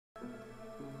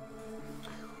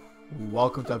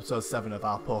Welcome to episode 7 of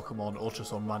our Pokemon Ultra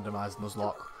Sun Randomised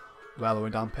Nuzlocke. We're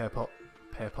lowering down pay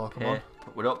Pokemon.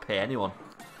 We don't pay anyone.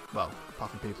 Well,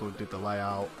 apart from people who did the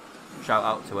layout. Shout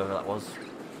out to whoever that was.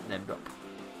 Name drop.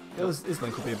 His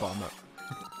link will be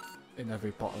in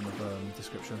every bottom of the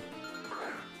description.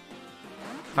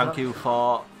 Thank you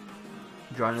for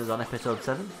joining us on episode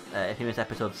 7. If you missed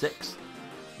episode 6,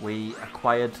 we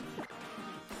acquired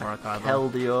a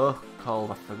Keldeo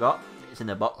called, I forgot, it's in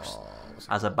a box,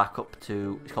 as a backup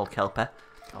to, it's called Kelpe.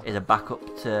 It's a backup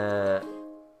to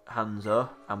Hanzo,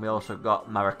 and we also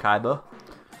got Maracaibo.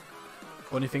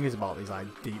 Only thing is about these like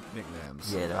deep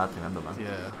nicknames. Yeah, they're hard to remember, man.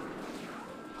 Yeah.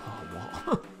 Oh,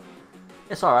 what?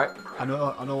 It's alright. I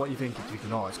know what you're thinking. You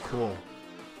know, it's cool.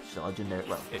 It's not legendary.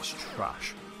 Well, it's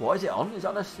trash. What is it on? Is it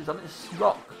on this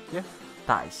rock? Yeah.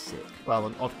 That is sick. Well,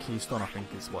 an odd keystone, I think,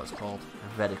 is what it's called.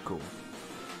 Very cool.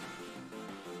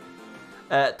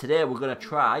 Today we're gonna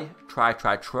try to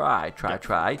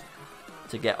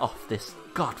get off this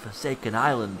godforsaken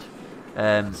island,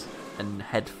 and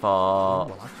head for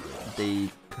the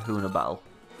Kahuna battle.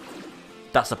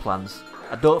 That's the plans.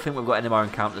 I don't think we've got any more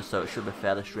encounters, so it should be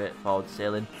fairly straightforward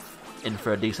sailing in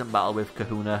for a decent battle with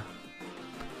Kahuna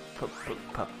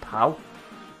Pow,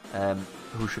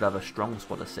 who should have a strong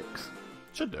squad of 6.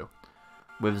 Should do.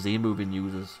 With Z moving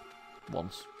users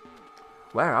once.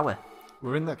 Where are we?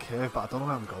 We're in that cave, but I don't know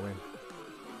where I'm going.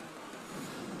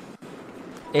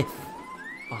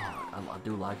 I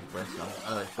do like it, place now.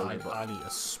 I need to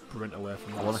sprint away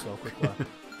from that so quickly.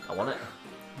 I want it.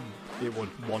 It would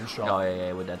one shot. Oh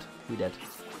yeah, we're dead. We're dead.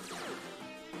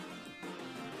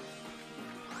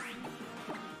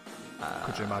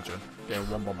 Could you imagine getting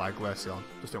one bomb by Glaceon,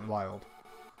 just in wild?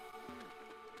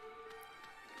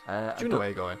 Do you know where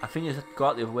you're going? I think you go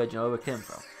out the other way. Do you know where we came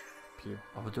from? Pew.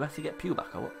 Oh, do we have to get Pew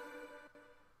back or what?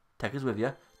 Take us with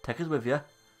you. Take us with you.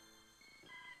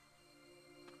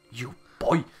 You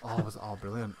boy. Oh,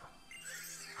 brilliant.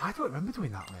 I don't remember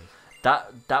doing that, mate.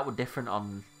 That was different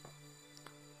on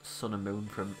Sun and Moon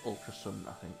from Ultra Sun,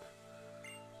 I think.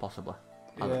 Possibly.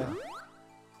 Yeah.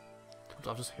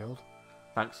 I've just healed.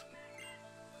 Thanks.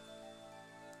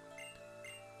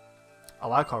 I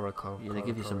like Oracle. Yeah, they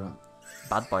give you some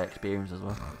bad boy experience as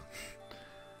well.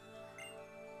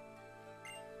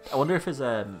 I wonder if his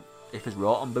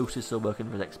Rotom boost is still working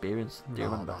for his experience. Do you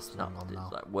remember? That's not on now.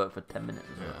 It's like work for 10 minutes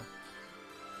or so.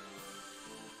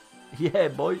 Yeah,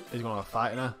 boy. He's going to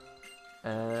fight now.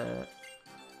 I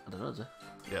don't know, is it?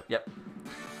 Yep.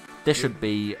 This should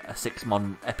be a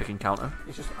 6-mon epic encounter.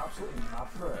 He's just absolutely mad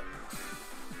for it.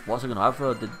 What's he going to have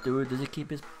for it? Does he keep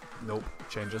his... Nope.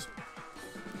 Changes.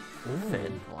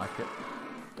 Finn, I like it.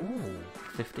 Ooh.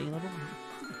 15 of them?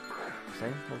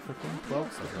 Same? What, 15?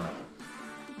 12? Something like that.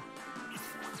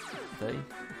 30?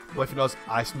 What if he knows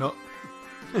Ice Nut?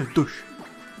 Douche.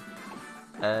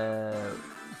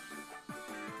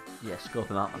 Yeah, scope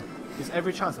him out, man. There's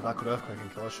every chance that could Earthquake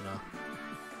and kill us, you know.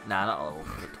 Nah, not level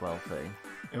 12, 13.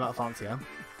 You might fancy him.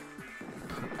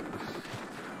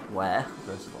 Where,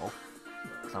 first of all?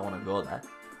 Because I want to go there.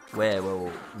 Where?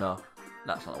 Whoa. No,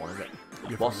 that's not the one, is it?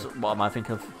 What am I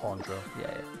thinking of? Horndrill.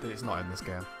 Yeah. It's not in this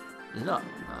game. Is it not? No.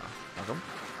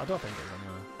 I don't think it's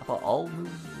anyway. I thought all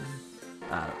moves.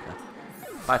 I don't care.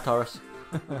 Bye, Taurus.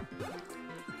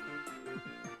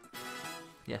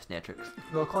 Yes, Natrix.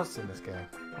 No, of course it's in this game.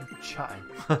 I'm chatting.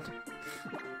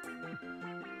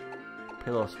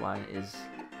 Pillow Swine is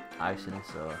ice in it,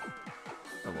 so...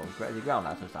 Oh, well, is it ground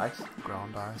ice or is it ice?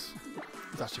 Ground ice.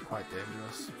 It's actually quite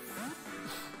dangerous.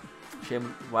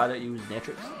 Shame, why don't you use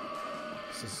Natrix?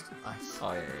 This is ice.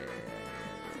 Oh, yeah.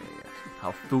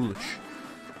 How foolish.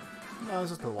 No, there's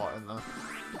just a lot in there.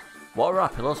 What are our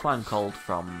Pillow Swine called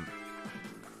from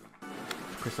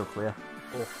Crystal Clear?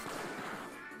 Oh.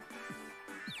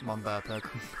 Monbear Pig.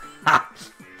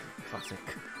 Classic.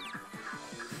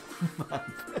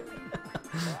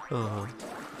 Oh.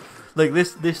 Like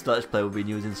this Let's Play we've been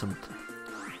using some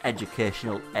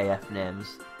educational AF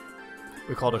names.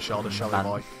 We called a Shelly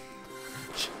Boy.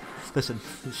 Listen,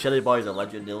 Shelly Boy is a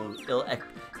legend.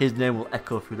 His name will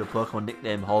echo through the Pokemon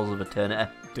nickname halls of eternity.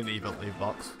 Didn't even leave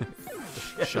box.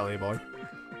 Shelly Boy.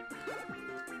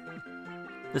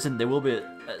 Listen, there will be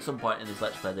at some point in this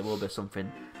Let's Play there will be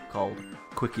something called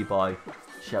Quickie Boy,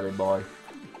 Shelly Boy.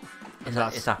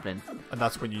 It's happening. And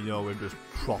that's when you know we've just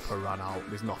proper ran out.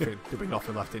 There's nothing. There'll be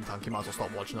nothing left in tank. You might as well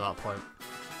stop watching at that point.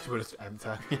 So we're just empty.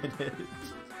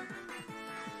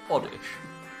 Oddish.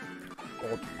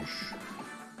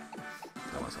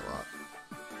 That was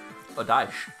a lot.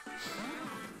 Oddish.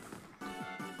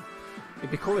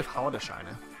 It'd be cool if Howard a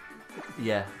shiny.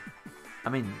 Yeah. I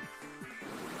mean,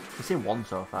 we've seen one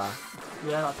so far.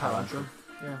 Yeah, that Tyrantrum.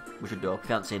 Yeah, we should do it. If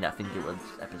you haven't seen it, I think it was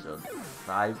episode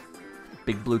 5.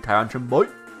 Big blue Tyrantrum boy.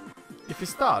 If you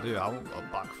start, I won't go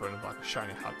back for it, like a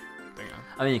shiny hat thing.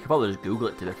 I mean, you could probably just Google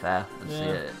it to be fair and see Yeah.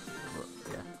 it. But,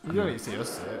 yeah. You don't need to see us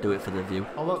see it. Do it for the view.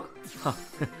 Oh look.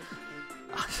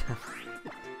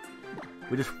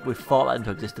 we thought that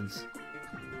into existence.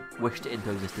 Wished it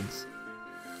into existence.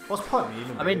 What's the point of me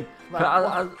even I mean, being-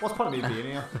 like, what's the point of me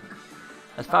being here?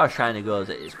 As far as shiny goes,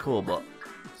 it is cool, but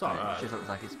It's alright. it just looks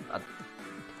like it's a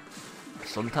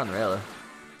suntan, really.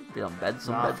 Be on bed,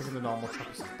 some Nah, I beds. think the normal chocolate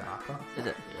is darker. Is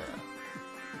it? Yeah.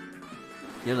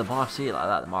 You know, the more I see it like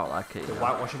that, the more I like it. The you know.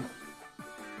 whitewashing.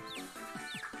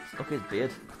 Look at his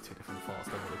beard. Two different thoughts,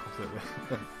 they're really completely.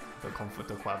 The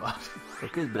conflict are quite bad.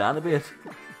 Look at his banana beard.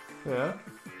 Yeah.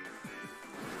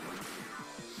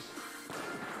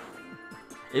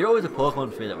 You're always a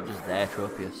Pokemon for me that was just there,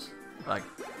 Tropius. Like,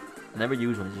 I never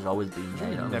used one, it's just always been there,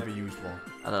 you know? Never used one.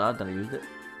 I don't know, I've never used it.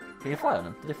 Can you fly on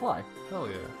them? Do they fly? Hell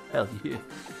yeah. Hell yeah.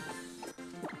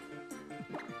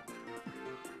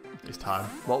 It's time.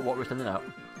 What we're sending out?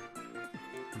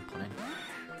 Mponeng.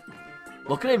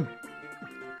 Look at him!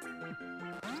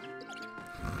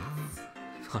 Oh,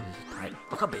 he's tight.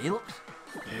 Look how big he looks.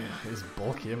 Yeah, it's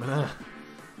bulky, isn't it?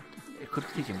 It could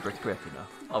teach him brick breaking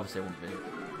though. Obviously it wouldn't be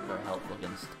very helpful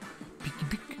against Picky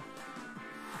Pick.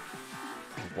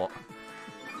 What?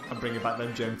 I'm bringing back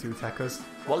them Gen 2 techers.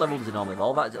 What level does he normally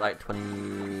evolve at? Is it like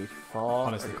 24?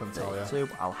 Honestly, couldn't tell you.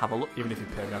 32? I'll have a look. Even if you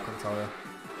pay me, I couldn't tell you.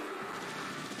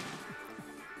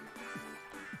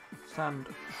 Sand.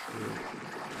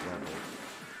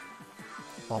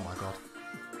 Oh my god.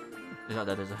 He's not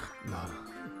dead, is he? No.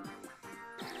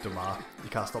 Don't matter. You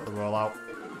can't stop the rollout.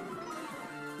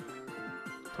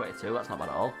 22, that's not bad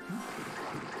at all.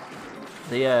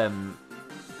 The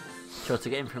so to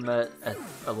get him from a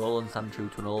lowland sand true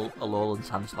to a lowland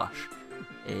sand slash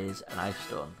is an ice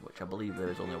stone, which I believe there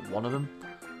is only one of them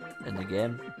in the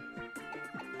game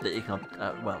that you can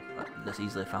that's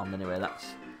easily found anyway. That's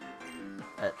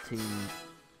at Team,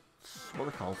 what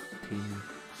are they called? Team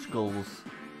Skulls.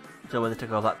 So where they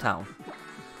took over that town.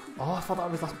 Oh, I thought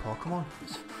that was last Pokemon.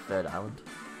 It's Third Island.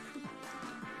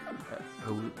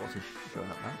 What's his showing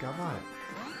up now? Get right.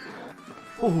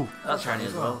 Oh, that's shiny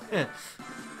as well. Yeah.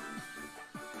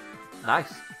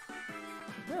 Nice.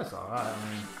 Yeah, it's alright. I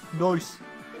mean, Nice.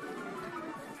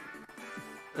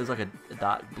 It's like a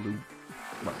dark blue.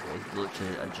 Well, it's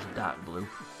literally just dark blue.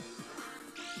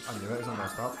 I knew it was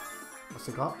almost up. What's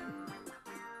it got?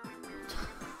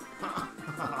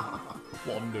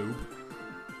 One noob.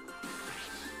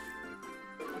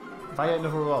 If I get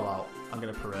another rollout, I'm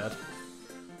gonna parade.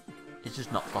 It's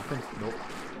just not stopping. Nope.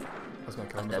 That's gonna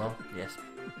kill him as Dead. well. Yes.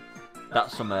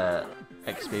 That's some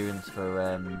experience for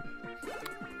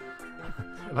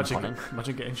Mponeng.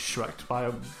 Imagine getting shreked by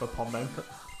a Mponeng.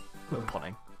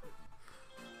 Mponeng.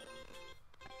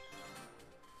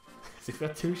 If you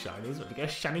had two shinies, where do you get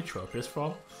a shiny Tropius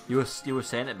from? You were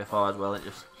saying it before as well. It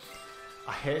just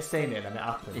I hate saying it and then it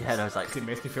happens. Yeah, no, it's like 'cause it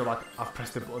makes me feel like I've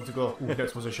pressed the button to go. Ooh,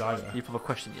 next one's a shiny. you probably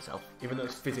question yourself. Even though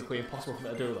it's physically impossible for me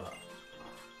to do that.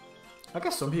 I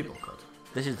guess some people could.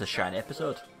 This is the shiny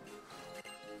episode.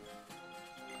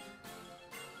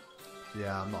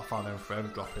 Yeah, I'm not a fan of frame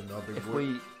dropping though. Big If boy.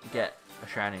 we get a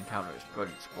shiny encounter, it's going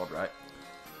to squad, right?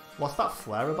 What's that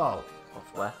flare about?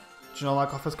 Off where? Do you know,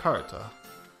 like off his character?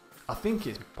 I think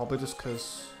it's probably just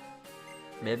because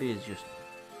Maybe he's just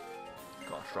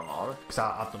got a strong aura.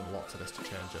 I've done a lot to this to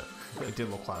change it. But it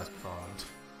didn't look like this beforehand.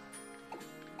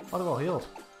 Oh, they're all healed.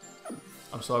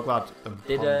 I'm so glad them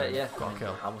Did Mponeng I got a mean,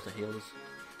 kill. how was the heals?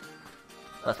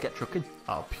 Let's get trucking.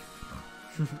 Oh,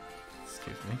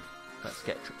 excuse me. Let's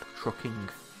get trucking.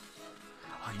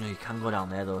 Oh, you know you can go down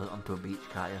there though onto a beach,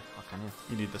 can't you? Or can you?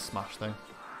 You need the smash thing.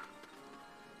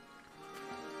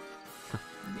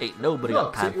 Ain't nobody got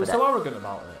Look, time he for was that. so arrogant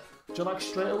about it. Do you like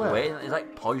straight away? Wait, it's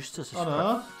like poised to I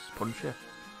know. sponge you.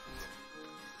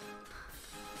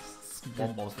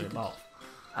 One balls in your mouth.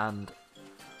 And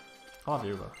I'll have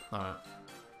you though. Alright.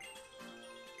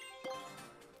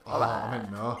 Oh, Alright. I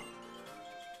mean, no.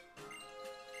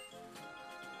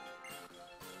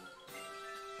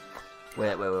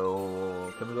 wait.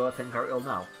 Can we go at 10 characters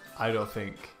now? I don't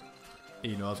think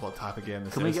he knows what type of game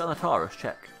this Can is. we get on the Taurus?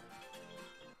 Check.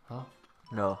 Huh?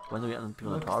 No. When do we get on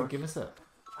people on No, the 'cause they Taurus? give us it.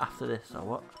 After this or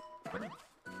what? But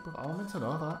I want to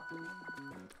know that.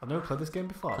 I've never played this game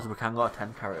before. Because we can go at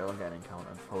 10 character and get an encounter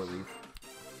before we leave.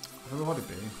 I've never already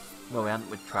been. No, we hadn't.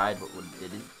 We tried, but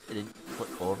it didn't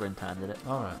flip over in time, did it?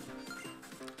 Alright.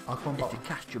 I'll come back. If you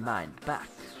cast your mind back.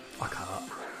 I can't.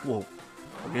 Whoa.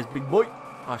 Here's big boy.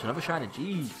 Oh, it's another shiny.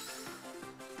 Jeez.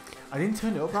 I didn't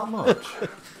turn it up that much.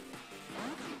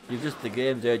 You just the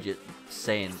game's urge it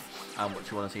saying how much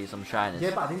you want to see some shinies.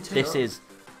 Yeah, but I need to. This is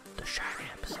the shiny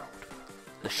episode.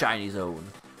 The shiny zone.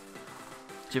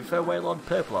 Do you prefer Waylord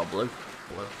purple or blue?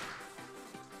 Blue.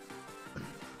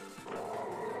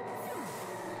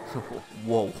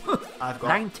 Whoa. I've got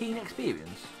 19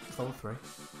 experience. It's level 3.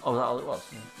 Oh, is that all it was?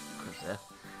 Yeah.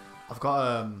 I've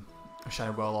got a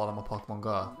shiny Wailord on my Pokemon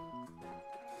Go.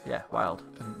 Yeah, wild.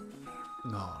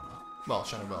 No. Well,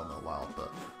 shiny Wailord, not wild,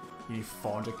 but you need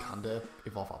 400 candy,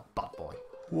 evolve a bad boy.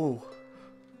 Whoa.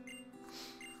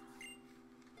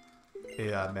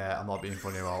 Yeah, mate, I'm not being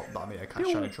funny about that. I need to catch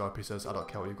shiny trophies. I don't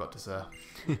care what you've got to say.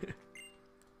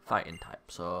 Fighting type,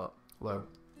 so. Low.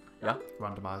 Yeah?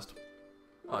 Randomised.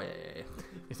 Oh, yeah.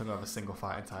 It's not going to have a single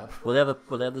fighting type. Will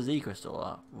they have the Z crystal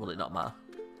or will it not matter?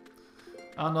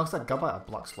 I know, it's like Gabite, a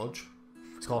black sludge.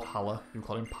 It's called Haller. You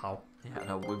call him Pow. Yeah,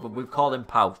 no, we've called him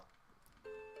Pow.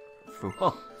 Through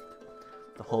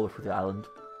the whole way through the island.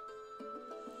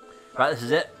 Right, this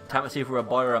is it. Time to see if we're a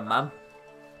boy or a man.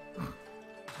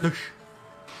 Noosh.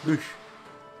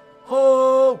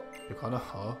 Ho! You're kind of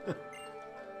ho.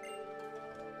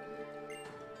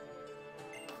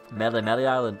 Melee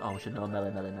Island. Oh, we should know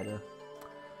Melee.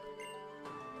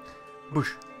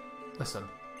 Bush. Listen.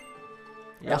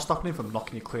 Yeah. What's stopping him from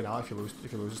knocking you clean out if you lose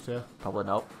to you? Probably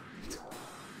not.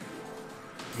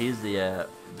 He's the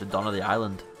Don of the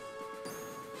island.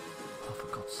 Oh, for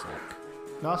God's sake.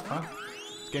 No, that's fine.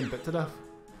 He's getting bit to death.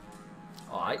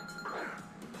 Alright.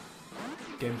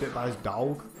 Getting bit by his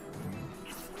dog.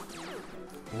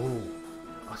 Ooh,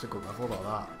 that's a good level like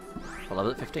that. What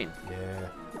level at 15? Yeah.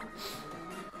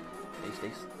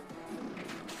 Decent.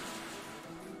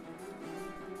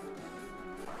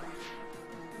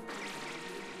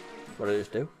 What did it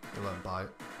just do? He won't bite.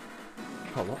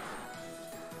 Oh, what?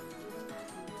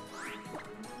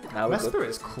 Now we're good. Spirit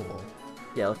is cool.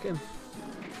 Yeah, look at him.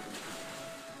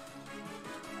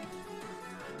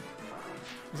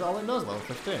 Is that all it knows, level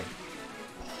 15?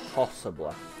 Possibly.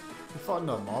 I thought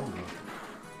no more than that.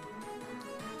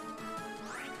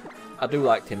 I do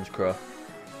like Tim's Crow.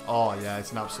 Oh yeah,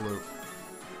 it's an absolute.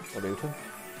 What do you do?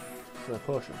 It's a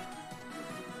potion.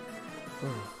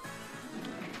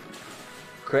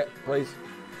 Crit, please.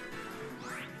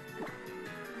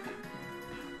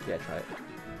 Yeah, try it.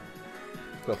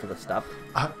 Go for the stab.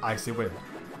 Icy Wind.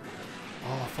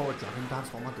 Oh, I thought Dragon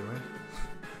Dance, what am I doing?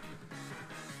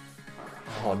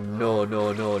 Oh no,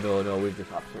 we've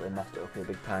just absolutely messed it up here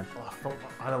big time. Oh, I thought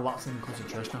I had a lapse in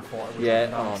concentration, I thought it was Yeah,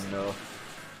 Dragon oh Dance. no.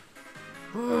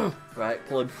 Right,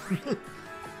 plug.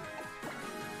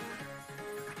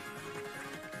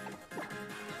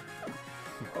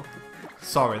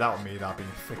 Sorry, that was me, that being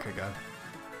thick again.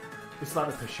 It's like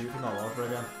the pursuit thing all over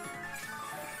again.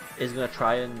 He's gonna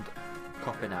try and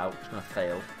cop it out, it's gonna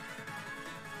fail.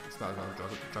 It's not another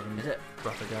dragon Is it?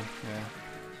 breath again, yeah.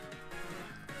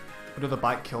 Another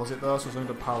bite kills it though, so as long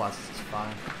as it paralyzes, it's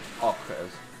fine. Oh,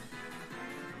 critters.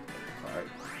 Alright.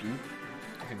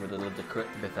 I think we'd have lived the crit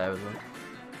to be fair as well.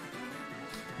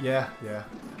 Yeah.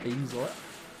 Easily.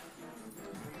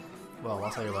 Well,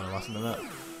 that's how you learn a lesson, isn't it?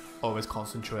 Always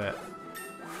concentrate.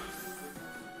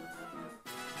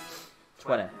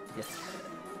 20, yes.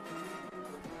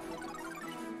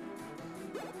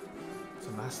 It's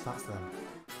a mess, that's them.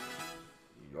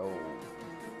 Yo.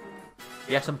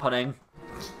 Yes, Mponeng.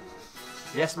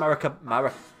 Yes,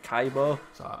 Maracaibo.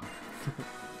 So,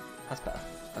 That's better.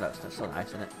 I know, it's still nice,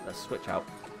 isn't it? Let's switch out.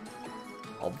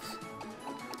 Obs.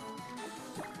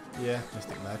 yeah,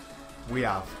 Mystic Meg. We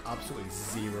have absolutely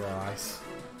zero ice.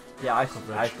 Yeah, ice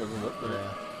Coverage. doesn't look good.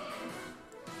 Yeah.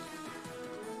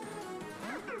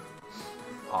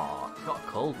 Oh, it's got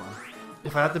cold, man.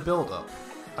 If I had the build up,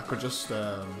 I could just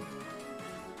roll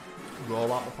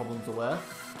out the problems away.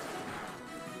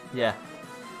 Yeah.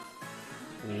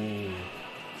 Ooh.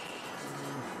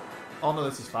 Oh no,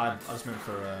 this is fine. I just meant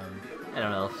for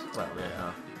Anyone else? Well, yeah.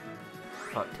 No.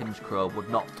 But Tim's Crow would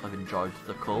not have enjoyed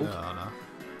the cold. No.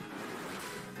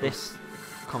 This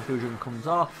confusion comes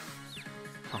off.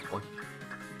 Oh boy.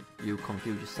 You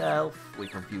confuse yourself, we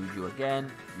confuse you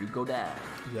again, you go down.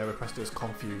 Yeah, we pressed this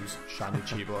confuse shiny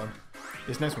cheat button.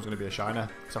 This next one's going to be a shiner,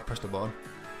 because I pressed a button.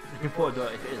 You can put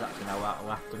a if it is actually now, we'll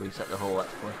have to reset the whole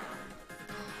let's play.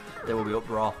 There will be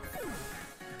uproar.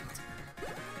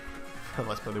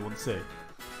 Let's play, they wouldn't see.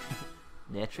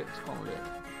 Natrix, call it.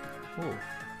 Oh.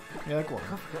 Yeah, go on.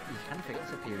 You can't forget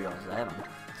Superior's there, man.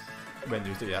 We haven't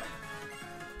used it yet.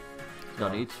 No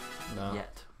need. No.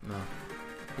 Yet. No.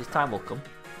 His time will come.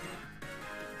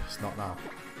 It's not now.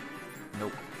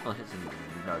 Nope. Unless it's in the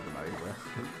married way.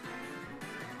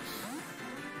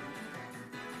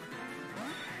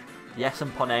 Yes,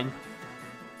 Mponeng.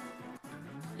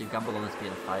 You gambled on this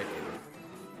being a fight,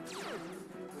 maybe.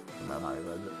 That might be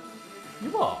worth it.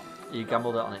 You what? You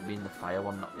gambled on it being the fire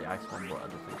one, not the ice one, but I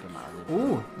don't think it mattered.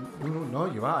 Ooh, no,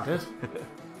 you are, I did.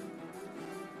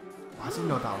 Why does he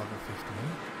know that level 15?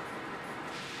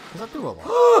 Does that do a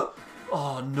lot?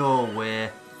 Oh, no way.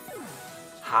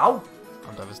 How?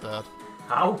 I'm devastated.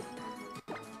 How?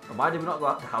 And why did we not go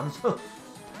out to Hansel?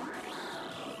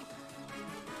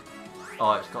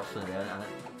 Oh, it's got something there, hasn't it?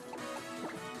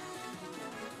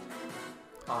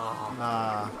 Oh.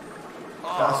 Nah.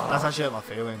 Oh. That's actually hurt my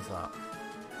feelings, that.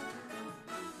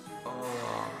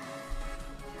 Oh.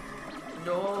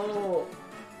 No.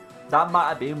 That might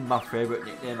have been my favourite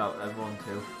nickname out of everyone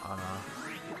too. I know.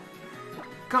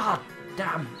 God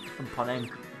damn. Mponeng.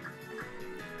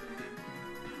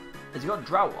 Has he got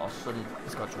drought or sunny?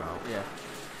 He's got drought. Yeah.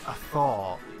 I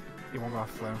thought he won't go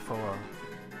flamethrower.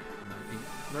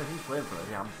 No, if he's flamethrower,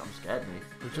 yeah, I'm scared, mate.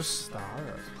 We just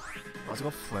started. Why's he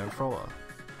got flamethrower?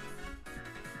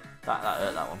 That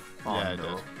hurt that one. Oh, yeah, it no.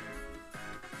 did.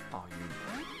 Oh,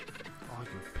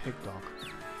 you pig dog.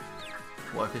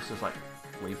 What if this is like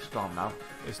wave storm now?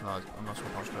 It's not. I'm not sure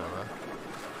how straight away.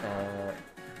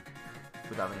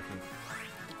 Would that have anything?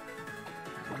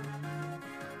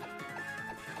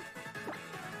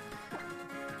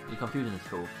 You're confusing the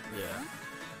school. Yeah.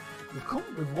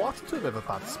 We've walked to a bit of a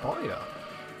bad spot here.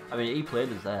 I mean, he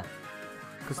played us there.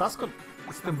 Because that's got.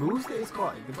 It's the moves that he's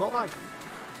got. They've got like.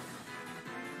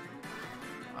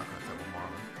 I can't tell one more.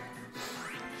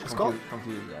 It's got.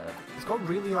 Confused there. It's got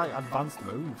really like advanced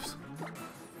moves.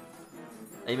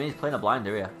 You mean he's playing a blind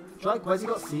area? Do you like where's he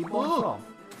got Seaborn from?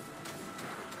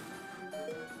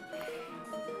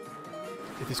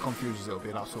 If this confuses, it'll be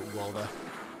an absolute wall there.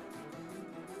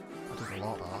 That does a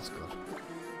lot, though. That's good.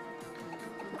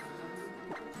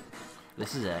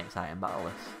 This is an exciting battle.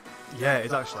 This. Yeah,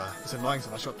 it's actually. It's annoying,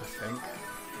 so I should have to think.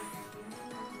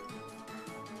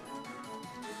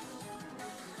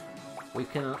 We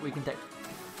can take.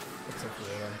 Except for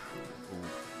really.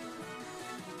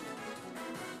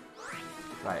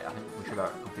 Right, I think we should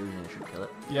have confusion and should kill it.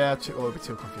 Yeah, it'll be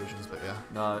two confusions, but yeah.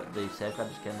 No, the safeguard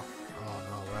just came off. Oh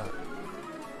no, where?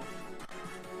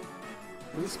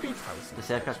 Will the speed price? The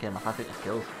safeguard came off. I think it's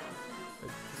killed.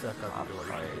 The safeguard can do what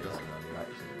Right, it does.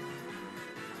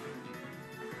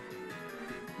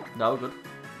 No, we're good.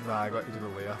 Right, I got you to the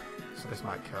Leah, so this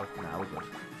might kill. Nah, we're good.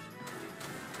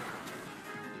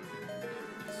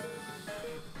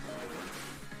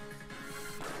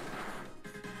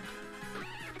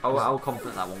 How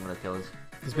confident that one gonna kill us?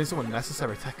 There's been some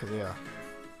unnecessary techers here.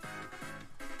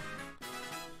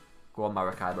 Go on,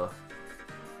 Maracaibo.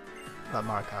 That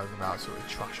Maracaibo's gonna absolutely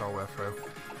trash our way through.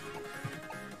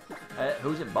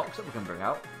 Who's in box that we can bring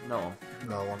out? No one.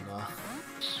 No one there.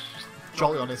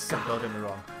 Jolly on his sick, don't get me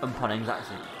wrong. Mponeng, that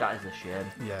is a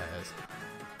shame. Yeah, it is.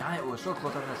 Damn it, we were so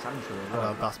close to having a sandstorm as I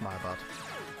well. know, that's my bad.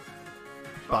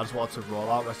 But I just wanted to roll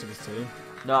out the rest of his team.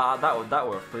 No, that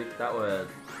were a freak. That were.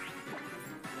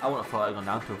 I wouldn't have thought I'd gone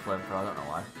down to a flamethrower. I don't know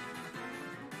why.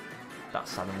 That's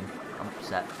saddening. I'm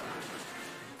upset.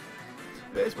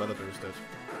 But it's weather boosted.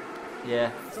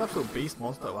 Yeah. It's an absolute beast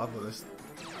monster to have with this.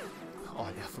 Oh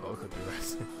yeah, I forgot we could do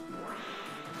this.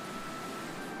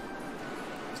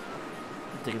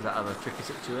 Digging out of a tricky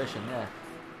situation, yeah.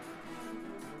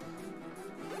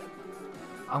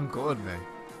 I'm good, mate.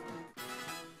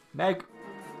 Meg.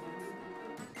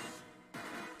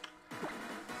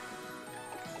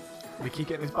 We keep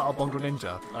getting this battle Bongo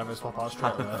Ninja, and I'm gonna swap out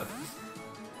straight away.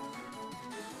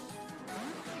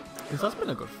 Because that's been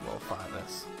a good flow fight,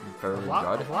 this. Thoroughly enjoyed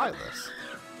I've it. liked this.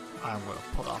 I'm gonna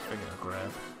put that thing in a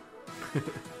grave.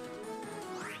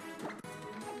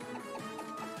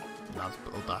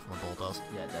 It'll die from a bulldoze.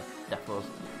 Yeah, definitely.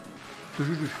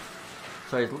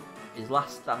 So his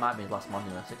last, that might be his last mon,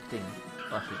 16.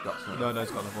 Unless he's got something. No,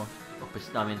 he's got another one. Up his,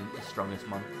 I mean, his strongest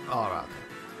mon. Oh, right,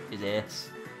 okay. His ace.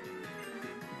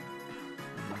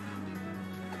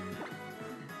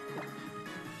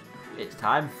 It's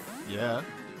time. Yeah.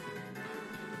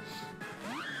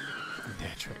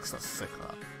 Matrix, that's sick,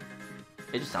 that.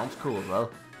 It just sounds cool as well.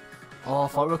 Oh, I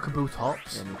thought we were Kaboo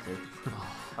tops. Yeah, me too.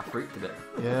 I freaked a bit.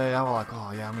 Yeah, I'm like,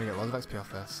 oh yeah, I'm gonna get loads of XP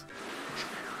off this.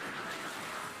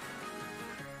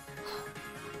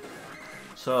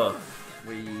 So,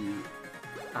 we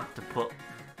have to put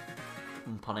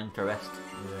Mponeng to rest.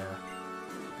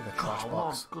 Yeah. In a trash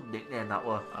box. Good nickname that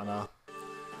was. I know.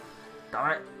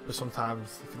 Damn it. But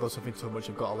sometimes, if you love something too much,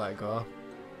 you've got to let it go.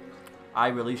 I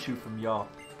release you from your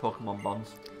Pokemon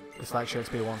bonds. It's like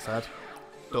Shakespeare once said,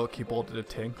 don't keep holding a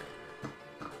ting.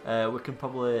 We can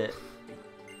probably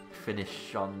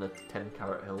finish on the 10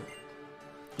 Carat Hill.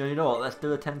 You know what? Let's do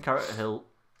the 10 Carat Hill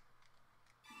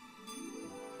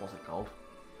what's it called?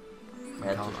 My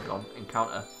head's just gone.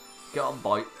 Encounter. Get on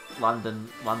Boy, land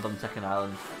on second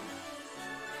island.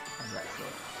 And let's go.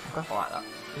 Okay. I like that.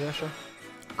 Yeah, sure.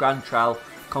 Grand trial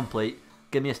complete.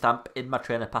 Give me a stamp in my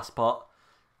trainer passport.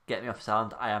 Get me off this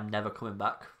island. I am never coming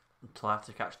back until I have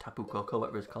to catch Tapu Koko,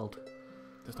 whatever it's called.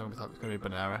 It's not gonna be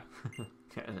Banera.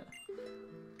 Yeah, isn't it?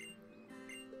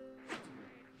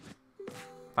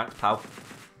 Thanks, pal.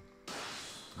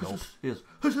 Nope. He is.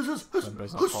 Remember,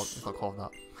 it's not called that.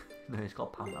 No, he's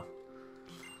called Pal now.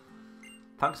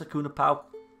 Thanks, Akuna Pal.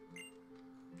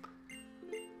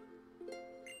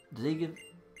 Does he give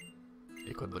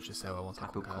You could literally say, I want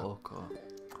Tapu Tapu Koko?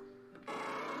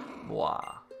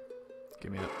 Wow.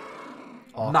 Give me it.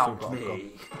 Oh, Mount so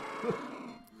me.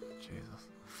 Jesus.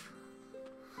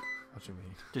 What do you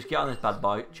mean? Just get on this bad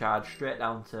boy, charge straight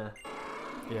down to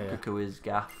Yeah. Kukui's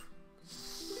gaff,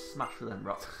 smash with them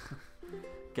rocks.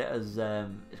 Get us, it's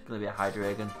going to be a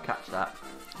Hydreigon, catch that.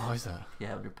 Oh, is that?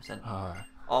 Yeah, 100%. Alright.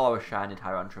 Or a shiny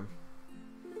Tyrantrum.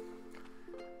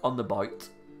 On the bite.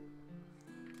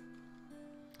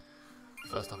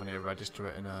 First off, I need to register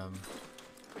it in, oh,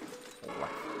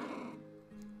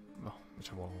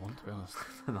 whichever one I want, to be honest.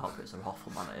 The Malfits are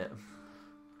awful, man, at it.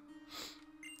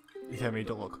 You tell me you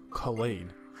don't look clean?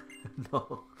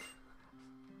 No.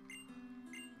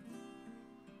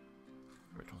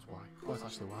 Which one's why? Oh, it's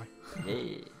actually why.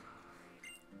 Yeah.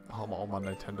 Oh, all my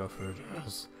Nintendo food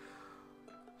is.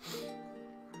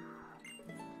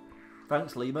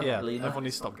 Thanks, Lima. Yeah, Lima. everyone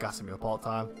needs to stop gassing me up all the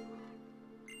time.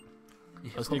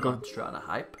 You Let's come go- on, straight on a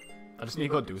hype. I just need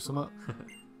to go do something.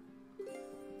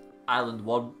 Island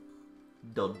 1.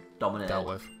 Done. Dominated. Dealt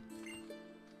with.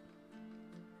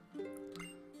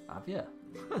 Have you?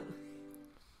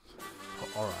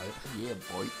 Alright. Yeah,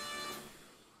 boy.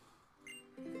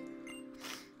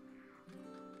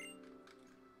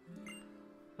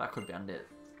 That could be handy,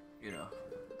 you know.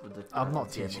 With the I'm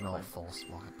not game teaching we're all playing. full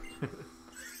swipe.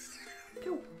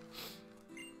 Pew.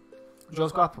 Do you know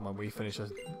what's going to happen when we finish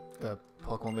the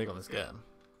Pokemon League on this game?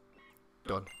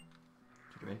 Done. What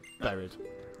do you mean? Buried.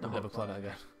 No. Never playing it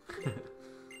again.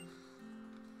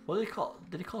 What did he call?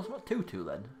 Did he call someone Tutu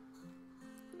then?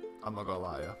 I'm not gonna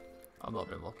lie to you. I've not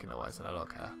been looking at ways and I don't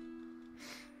care.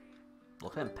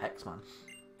 Look at them pecs, man.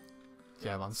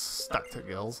 Yeah, man, stacked at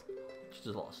gills. Just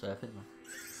does a lot of surfing, man.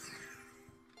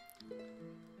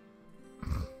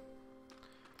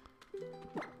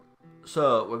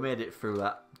 So we made it through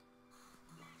that.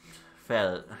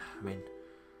 Fair. I mean,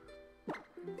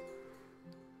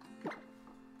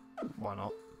 Why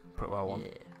not? Pretty well one.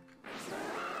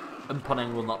 yeah.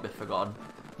 Mponeng will not be forgotten.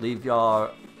 Leave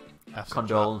your F's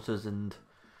condolences and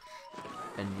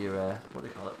your what do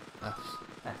you call it? F's.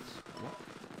 F's.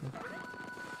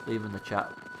 What? Leave in the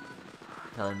chat.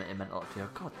 Tell him that he meant a lot to you.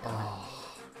 God damn it. Oh.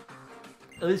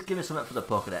 At least give me something for the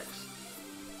Pokedex.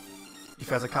 If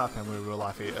there's a Carpin, we will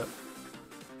life eat it.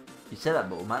 You say that,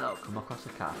 but we might not come across a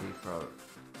Caterpie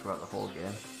throughout the whole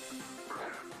game.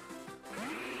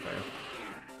 Okay.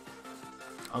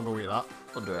 I'm gonna eat that.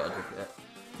 Underrated, look at it.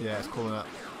 Yeah, it's cool, innit?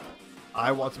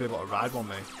 I want to be able to ride one,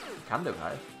 mate. You can do,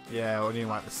 right? Yeah, only in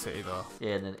like the city though.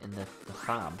 Yeah, in the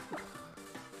farm.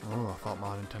 Oh, I thought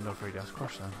my Nintendo 3DS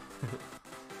crashed then.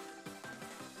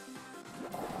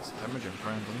 It's hemorrhaging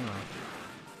frames anyway.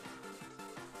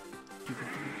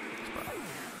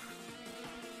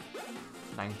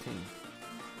 19.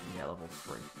 Yeah, level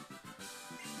 3.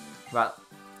 Right.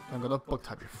 I'm gonna bug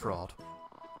type you fraud.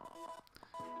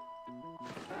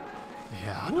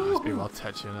 Yeah, I know it's been well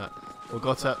touchy, innit? We'll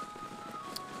go to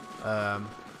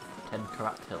 10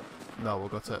 Karat Hill. no, we'll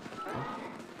go to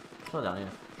Slow down here.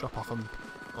 drop off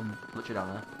Literally down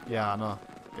there. yeah, I know.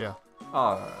 Yeah.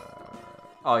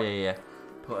 Oh yeah.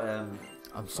 Put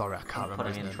I'm sorry, I can't remember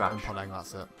Putting his in name. trash. Mponeng,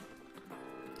 that's it.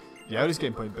 Yeah, this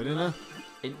game putting bin in there.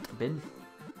 int bin.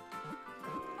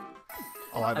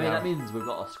 I like I mean, the that means we've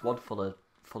got a squad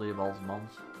fully evolved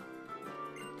mons.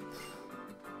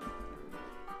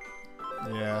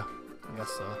 yeah, I guess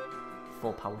so.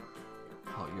 Full power.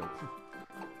 Oh, yo.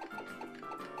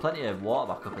 Plenty of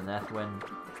water back up in there for when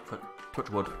touch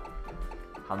wood.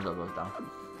 Handle goes down.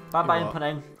 Bye bye, what?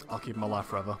 Mponeng. I'll keep him alive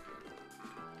forever.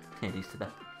 Yeah, these today.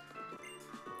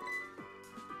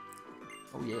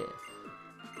 Oh yeah.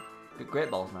 Good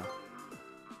great balls now.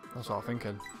 That's what I'm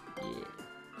thinking. Yeah.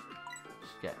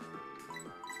 Just get.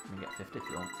 You can get 50 if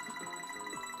you want.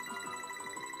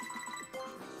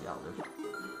 Yeah, I'll do.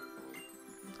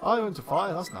 Oh, you went to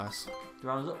 5, that's nice. Do you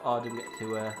round us up, or did we get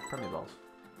to Premier Balls?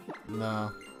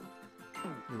 No,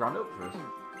 You round up for us?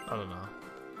 I don't know.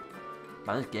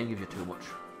 Man, this game gives you too much.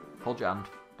 Hold your hand,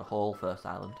 the whole first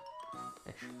island.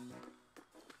 Ish.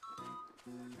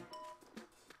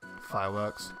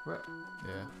 Fireworks. Right.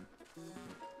 Yeah.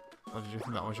 What did you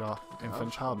think that was your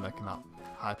infant child making that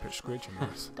high-pitched screeching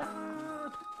noise? Dad.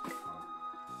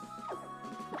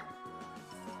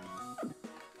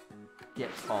 Get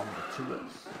on the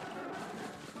tours.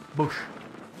 Bush.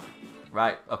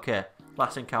 Right, okay.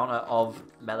 Last encounter of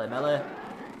Melee Melee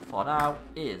for now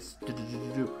is...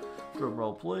 Drum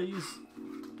roll, please.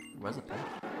 Where's the pen?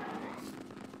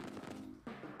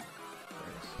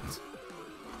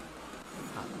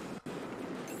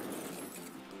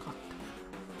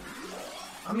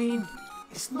 I mean,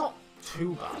 it's not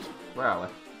too bad. Where are we?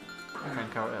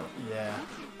 Encounter Hill. Yeah.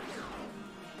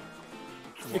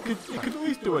 It could at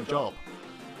least do a job.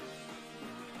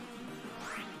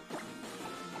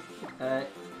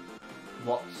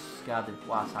 What's guarded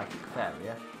by Psychic Fairy,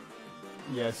 yeah?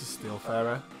 Yeah, it's a Steel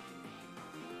Fairy.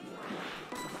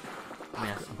 I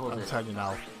mean, I suppose I'm telling you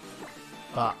now,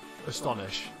 that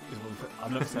Astonish is one thing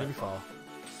I've never seen it before.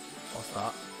 What's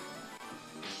that?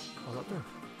 What's that do?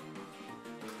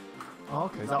 Oh,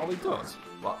 okay, is that all he does?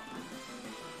 What?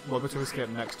 We're able to escape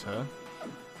next turn.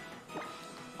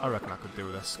 I reckon I could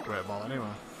do this great ball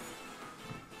anyway.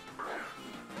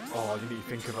 Oh, you need to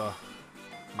think of a...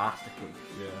 Master Key.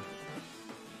 Yeah.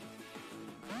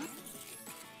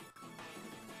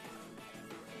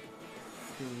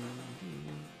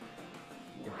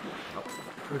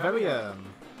 We're very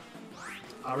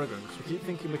arrogant because we keep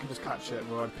thinking we can just catch it and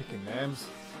we're already picking names.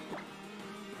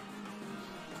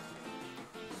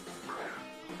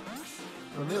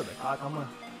 We're nearly back, aren't we?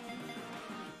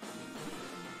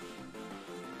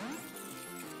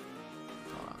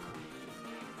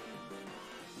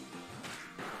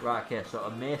 Right, okay, so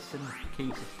a Mason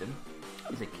key system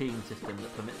is a keying system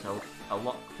that permits a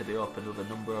lock to be opened with a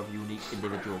number of unique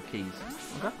individual keys.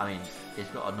 Okay. I mean, it's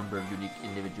got a number of unique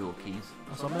individual keys.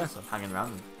 What's on Mason? Hanging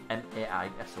around them.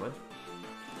 M-A-I-S-O-N.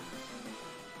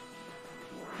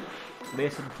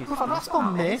 Mason key system. That's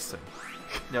on Mason.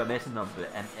 No, Mason not, but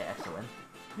M-A-S-O-N.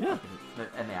 Yeah. No,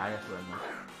 M-A-I-S-O-N.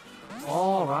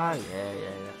 Oh, right. Yeah.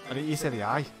 I didn't you say the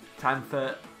I. Time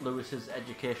for Lewis's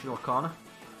educational corner.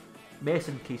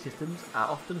 Mason key systems are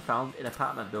often found in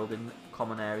apartment building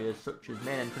common areas such as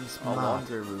main entrance or mad.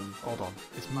 laundry rooms. Hold on.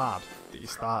 It's mad that you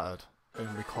started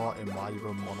and recording while you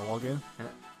were monologuing. Yeah.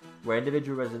 Where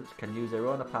individual residents can use their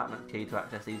own apartment key to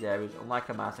access these areas, unlike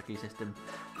a master key system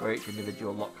where each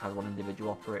individual lock has one individual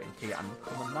operating key and a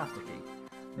common master key.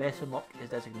 Mason lock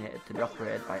is designated to be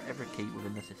operated by every key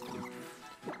within the system.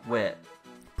 Wait.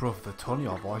 Bro, the tone of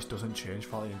your voice doesn't change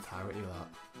for the entirety of that.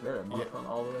 Really? Monotone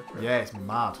all the way through? Yeah, it's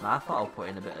mad. I thought I'll put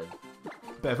in a bit of...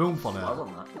 Bit of oomph on swag it.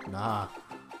 on that. Nah.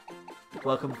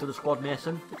 Welcome to the squad,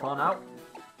 Mason. For now.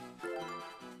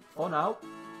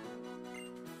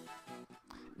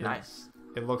 Nice.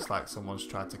 It looks like someone's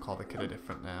tried to call the kid a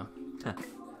different name.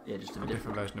 Yeah, just A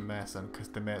different version of Mason, because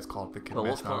the mate's called the kid Well,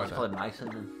 let's Mason call already. him Mason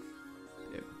then.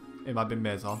 It might be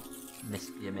Maison.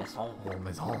 Mason. Oh,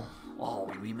 Maison.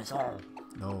 Oh, oui, Mason.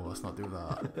 No, let's not do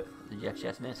that.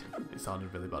 Yes, Mason. It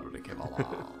sounded really bad when it came out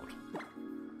loud.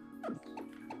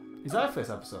 Is that our first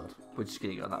episode? We're just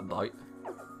gonna get on that bite.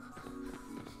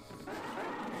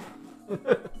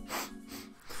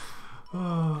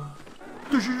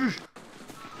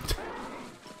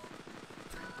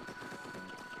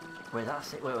 Wait,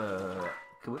 that's it. Wait.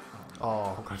 Can we...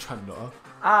 Oh, I'm gonna try and nutter.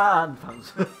 And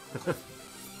thanks.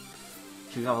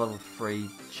 Should we have a level 3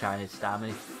 Chinese star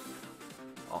mini?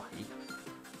 Oh, he.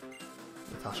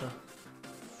 Natasha.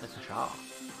 It's a shot.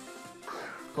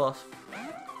 Close.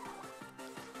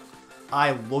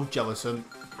 I love Jellison.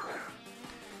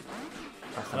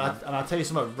 And I'll tell you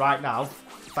something right now.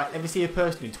 If I ever see a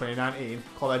person in 2019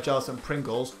 call their Jellison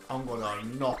Pringles, I'm gonna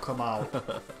knock them out.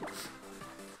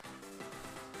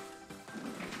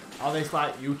 On this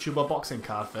like YouTuber boxing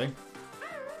card thing,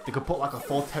 they could put like a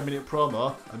full 10-minute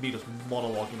promo and me just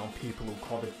monologuing on people who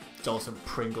call it Jellison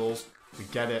Pringles. We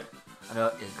get it. I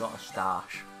know he's got a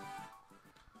stash.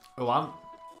 Oh, I'm.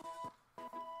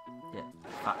 Yeah,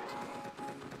 fact.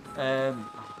 Oh, no,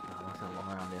 that's a long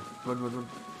around here. Run.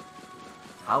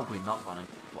 How have we not running?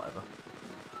 Whatever.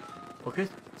 Okay,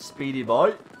 speedy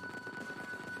boy.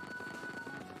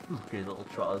 Look at his little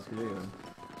trotters. Can you hear him?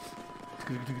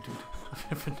 I've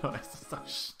never noticed how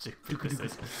stupid this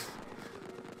is.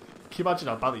 Can you imagine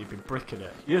how badly you've been bricking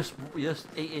it? You're just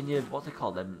eating your, what's it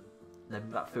called,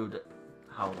 that food at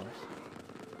Howlands?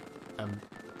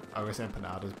 I was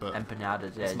empanadas, but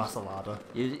Empanadas, yeah. it's masalada.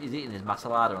 He's eating his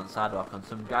masalada on sidewalk and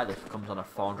some guy that comes on a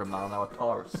 400-mile-an-hour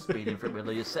Taurus speeding through the middle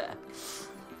of your city.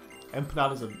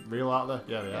 Empanadas are real out there?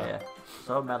 Yeah, they are. Yeah.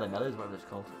 So Melly is whatever it's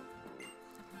called.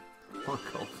 What are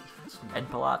they called?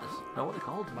 Empanadas. No, what are they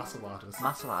called? Masaladas.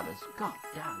 Masaladas. God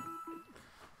damn.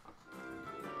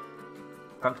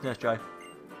 Thanks, Nurse Joy.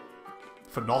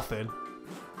 For nothing.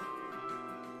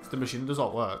 The machine does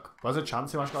not work. Where's a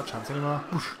chance? He actually got a chance anymore.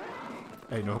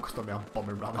 Hey, no, because I'm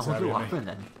bombing around this area. What happened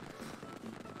then?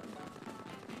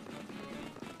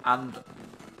 And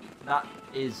that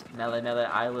is Mele Mele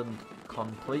Island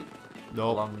complete.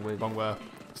 No, along with... wrong way.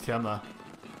 It's TM there.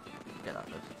 Yeah, that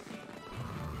does.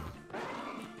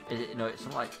 Is it? No, it's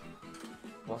something like.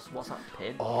 What's that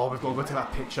pin? Oh, we've got to go to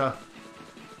that picture.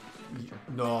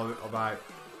 No, alright.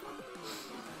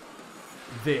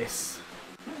 This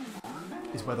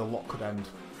is where the lock could end.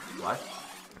 Why?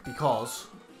 Because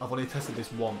I've only tested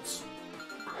this once.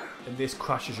 And this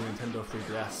crashes your Nintendo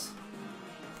 3DS.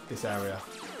 This area.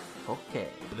 Okay.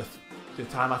 But the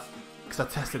time because I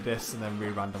tested this and then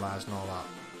re-randomised and all that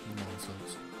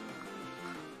nonsense.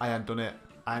 I hadn't done it.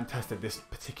 I hadn't tested this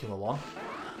particular one.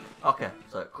 Okay,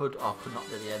 so it could or could not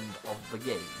be the end of the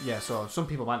game. Yeah, so some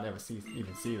people might never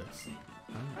even see this.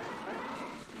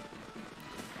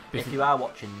 If you are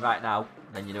watching right now,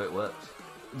 then you know it works.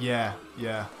 Yeah,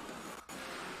 yeah.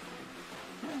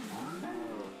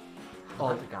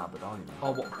 Or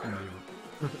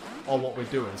what we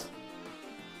do is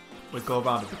we go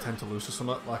around and pretend to lose to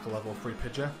something like a level 3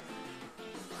 Pidgey.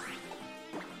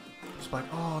 It's like,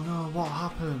 oh no, what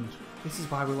happened? This is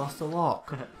why we lost a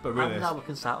lock. But really, and now we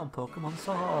can start on Pokemon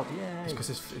Sword. Yay! It's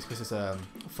because it's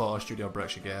Photo Studio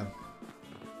breaks your game.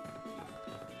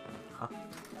 Huh?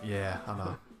 Yeah, I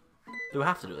know. Do we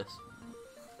have to do this?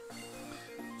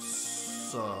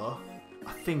 So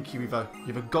I think you either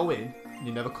go in and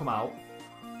you never come out.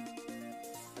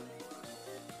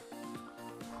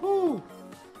 Whoo!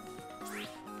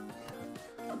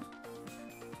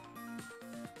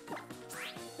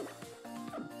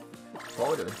 What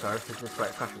are we doing? Sorry, is this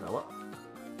right crashing or what?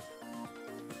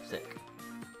 Sick.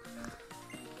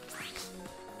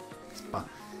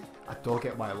 I don't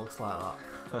get why it looks like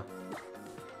that.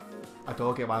 I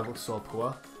don't get why it looks so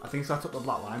poor. I think so I took the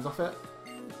black lines off it.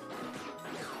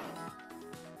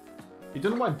 You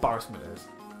don't know what embarrassment is?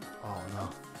 Oh no.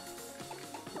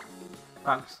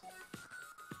 Thanks.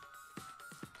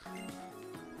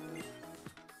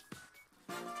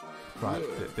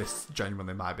 Right, this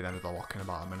genuinely might be the end of the lock in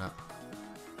about a minute.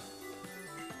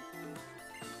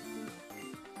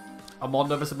 I'm more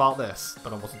nervous about this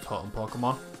than I was in Totem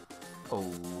Pokemon.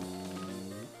 Oh.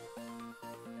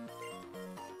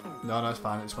 No, it's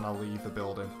fine. It's when I leave the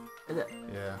building. Is it?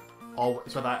 Yeah. Or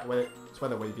it's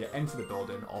whether we either enter the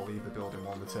building or leave the building,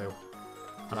 one of the two.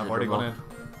 And I've already gone in.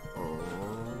 Oh.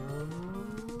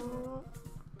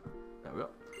 There we go.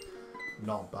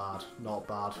 Not bad. Not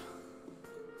bad.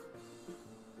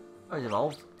 Oh, he's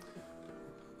evolved.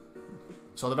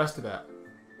 So the rest of it,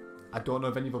 I don't know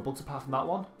of any other bugs apart from that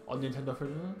one on Nintendo 3.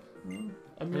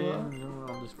 On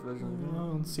this version.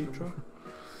 On Citra.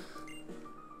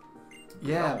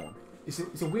 Yeah.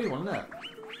 It's a weird one, isn't it?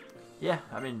 Yeah,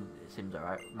 I mean, it seems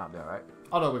alright. Might be alright.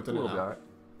 Oh no, we've done We'll it be now. alright.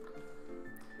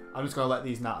 I'm just going to let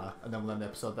these natter and then we'll end the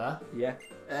episode there. Yeah.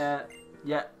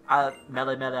 Yeah,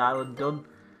 Mele Mele Island done.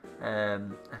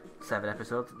 7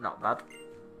 episodes, not bad.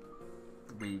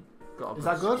 We got a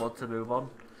good squad to move on.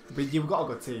 But you've got a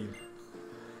good team.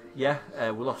 Yeah,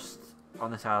 we lost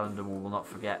on this island and we will not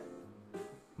forget.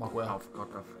 Mogwai. Oh, God,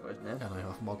 I forgot his name. Yeah, no, you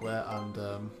have Mogwai and...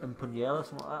 Mponeng or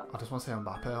something like that. I just want to say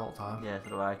Mbappe all the time. Yeah, so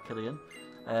do I. Killian.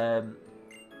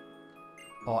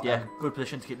 Yeah, good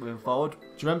position to keep moving forward. Do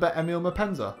you remember Emil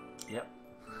Mapenza? Yep.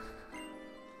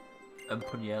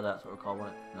 Mponeng, that's what we call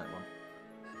it. That one.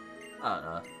 I don't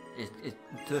know.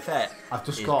 To be fair, I've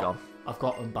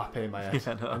got Mbappe in my head,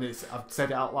 and I've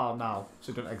said it out loud now,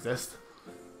 so it doesn't exist.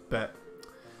 But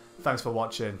thanks for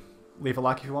watching. Leave a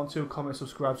like if you want to. Comment,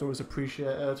 subscribe is always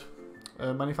appreciated.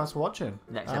 Many thanks for watching.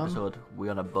 Next episode, we're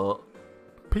on a boat.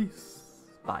 Peace.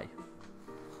 Bye.